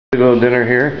Little dinner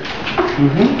here.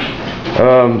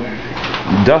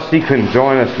 Dusty couldn't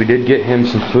join us. We did get him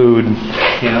some food.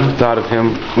 Yeah. Thought of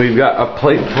him. We've got a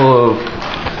plate full of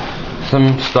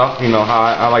some stuff. You know how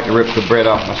I like to rip the bread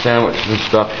off my sandwiches and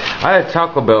stuff. I had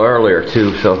Taco Bell earlier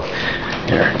too, so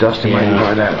here, Dusty might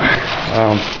enjoy that.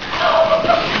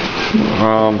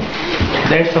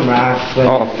 There's some rice.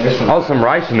 Oh, some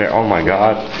rice in there. Oh my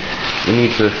God. We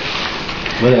need to.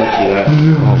 What else you got?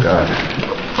 Oh God.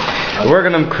 We're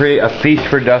going to create a feast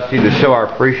for Dusty to show our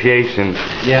appreciation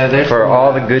for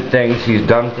all the good things he's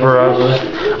done for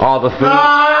us, all the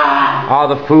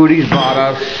food he's bought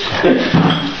us,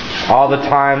 all the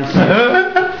times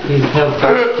he's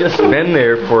just been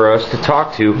there for us to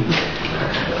talk to,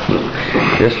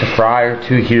 just a fry or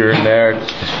two here and there,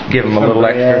 just give him a little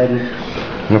extra.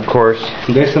 And of course,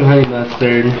 there's some honey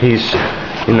mustard. He's,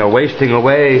 wasting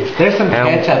away. There's some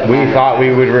ketchup. We thought we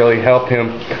would really help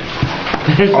him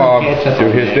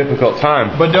through his difficult time.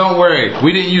 But don't worry,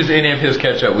 we didn't use any of his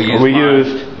ketchup. We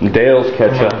used Dale's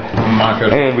ketchup.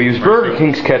 And we used Burger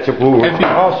King's ketchup.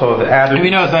 Also added. If you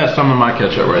notice, that's some of my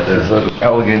ketchup right there.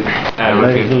 Elegant.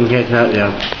 Burger King ketchup, yeah.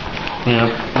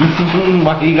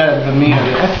 Why you got it for me?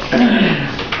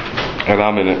 And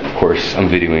I'm in it, of course. I'm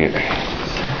videoing it.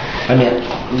 I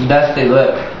mean, Dusty,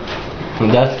 look.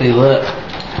 Dusty, look.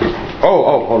 Oh,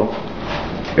 hold on.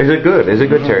 Is it good? Is it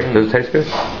good, Terry? Does it taste good?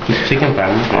 Chicken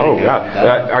fries. Oh, God.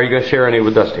 Are you going to share any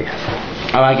with Dusty?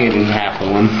 Oh, I gave him half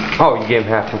of one. Oh, you gave him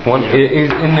half of one?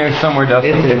 Is in there somewhere, Dusty?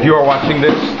 If you are watching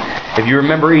this, if you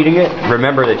remember eating it,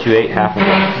 remember that you ate half of it.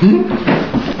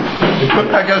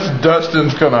 I guess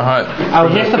Dustin's going to hunt. Oh,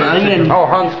 here's some onion. Oh,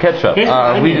 Hunt's ketchup. We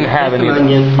didn't have any.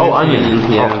 Onion. Oh, onion.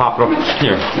 Yeah. Oh, pop it up.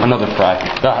 Here, another fry.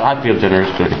 I feel dinner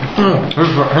is good. Here's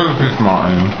a small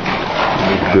onion.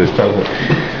 Good.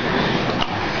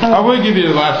 I would give you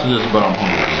the last of this, but I'm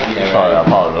hungry. Sorry, I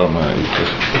apologize. I'm going to eat this.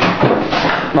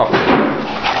 No.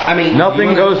 I mean,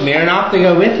 nothing goes. Smirnoff to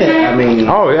go with it. I mean.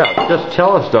 Oh yeah, just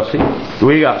tell us, Dusty.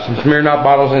 We got some Smirnoff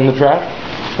bottles in the trash.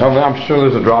 I'm sure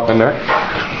there's a drop in there.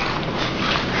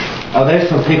 Oh, there's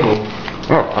some pickle.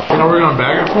 Oh, are we going to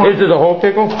bag it for him? Is it a whole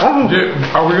pickle? Oh.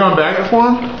 Are we going to bag it for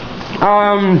him?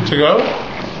 To go?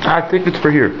 I think it's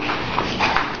for here.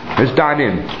 It's dine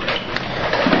in.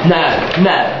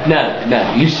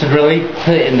 No. You should really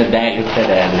put it in the bag instead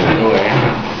of at the door.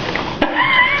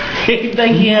 You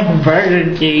think you have a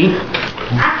Burger King?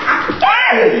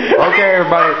 Okay,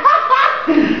 everybody.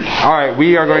 All right,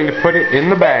 we are going to put it in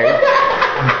the bag.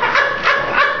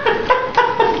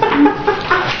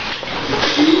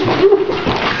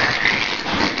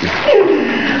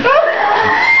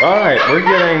 All right,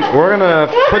 we're gonna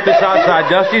put this outside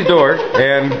Dusty's door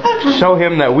and show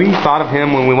him that we thought of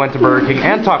him when we went to Burger King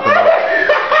and talked about it.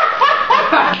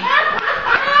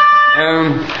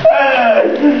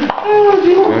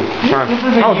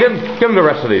 Give him the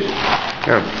rest of these.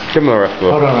 Yeah, give him the rest of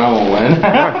them. Hold on, I won't win.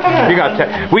 You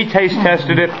got we taste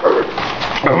tested it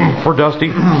for Dusty.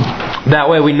 That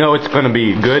way we know it's going to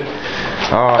be good.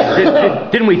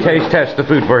 Didn't we taste test the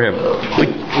food for him?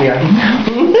 Yeah.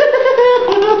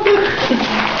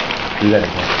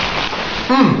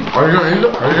 Are you going to eat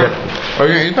it? Are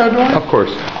you going to eat that, Dwayne? Of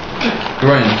course.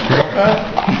 Dwayne, you want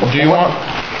that? Do you want...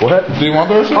 What? Do you want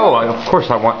those? Oh, of course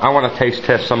I want to taste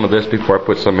test some of this before I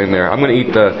put some in there. I'm going to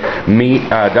eat the meat.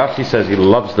 Dusty says he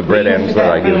loves the bread ends that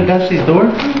I give him. Dusty's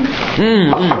door? He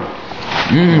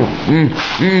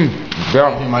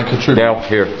might contribute. Now,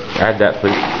 here, add that,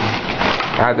 please.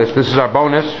 Add this. This is our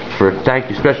bonus for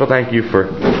special thank you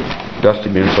for Dusty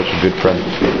being such a good friend.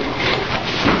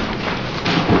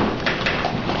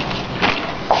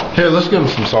 Here, let's give him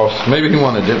some sauce. Maybe he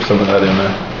want to dip some of that in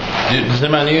there. Does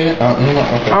anybody need it?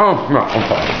 Okay. Oh, no, I'm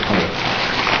fine.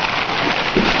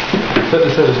 Set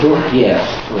this at his door? Yes,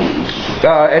 please.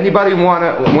 Anybody want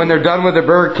to, when they're done with their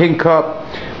Burger King cup,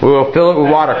 we'll fill it with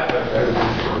water.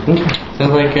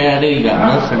 Sounds like you got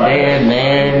mustard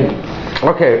there.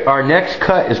 Okay, our next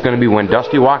cut is going to be when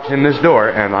Dusty walks in this door,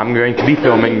 and I'm going to be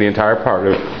filming the entire part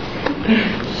of it.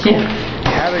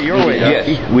 Have it your way,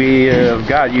 Dusty. Yes. We have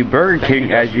got you Burger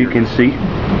King, as you can see.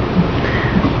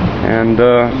 And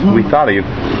we thought of you.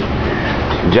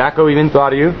 Jacko even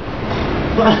thought of you.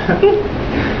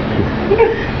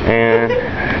 And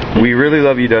we really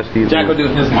love you, Dusty. Jacko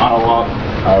doing his monologue.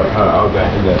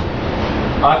 Okay.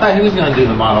 I thought he was going to do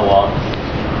the monologue.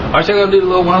 Aren't you going to do the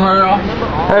little one-word off?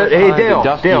 Hey, Dale.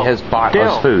 Dusty has bought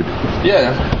us food.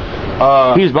 Yeah.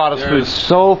 He's bought us food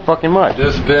so fucking much.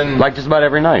 There's been... Like just about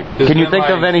every night. Can you think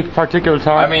of any particular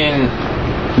time? I mean...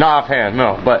 Not offhand,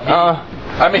 no. But,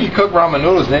 I mean, he cooked ramen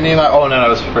noodles, didn't he? Like, oh, no, that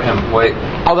was for him. Wait.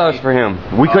 Oh, that was for him.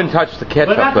 We couldn't touch the ketchup,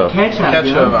 what about though. The ketchup,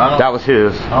 ketchup, that was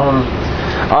his.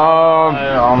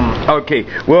 Okay,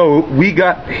 well, we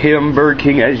got him Burger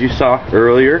King, as you saw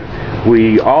earlier.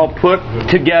 We all scraped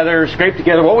together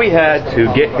what we had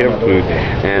to get him food.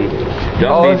 And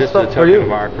Dusty, this is a token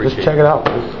of our appreciation. Just check it out.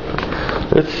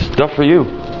 It's stuff for you.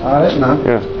 I didn't know.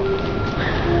 Yeah.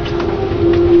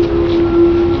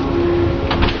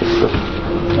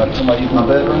 Somebody used my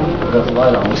bedroom? Got the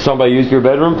light on. Somebody used your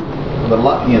bedroom? The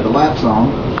light's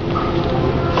on.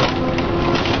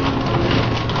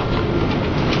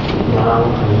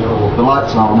 The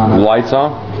light's on. I know. Lights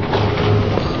on?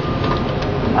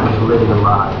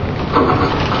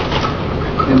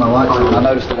 Yeah, my light's on. I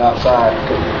noticed it outside.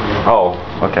 Oh,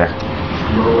 okay.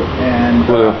 And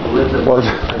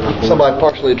somebody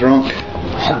partially drunk.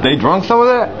 They drunk some of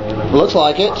that? Looks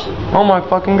like it. Oh my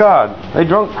fucking god. They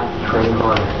drunk?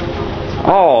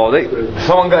 Oh,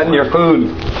 someone got in your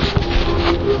food.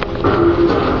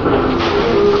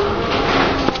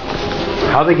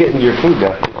 How'd they get into your food,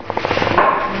 guys?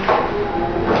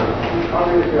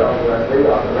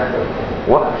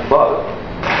 What the fuck?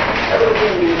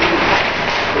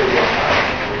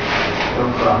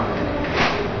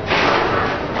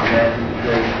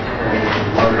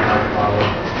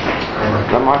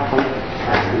 Is that my phone?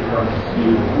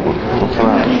 What's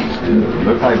that?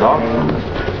 Looks like dogs.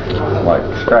 Like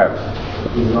scraps.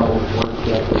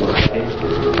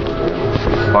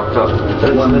 Fucked up.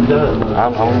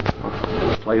 I'm home.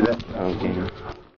 Play that. Okay.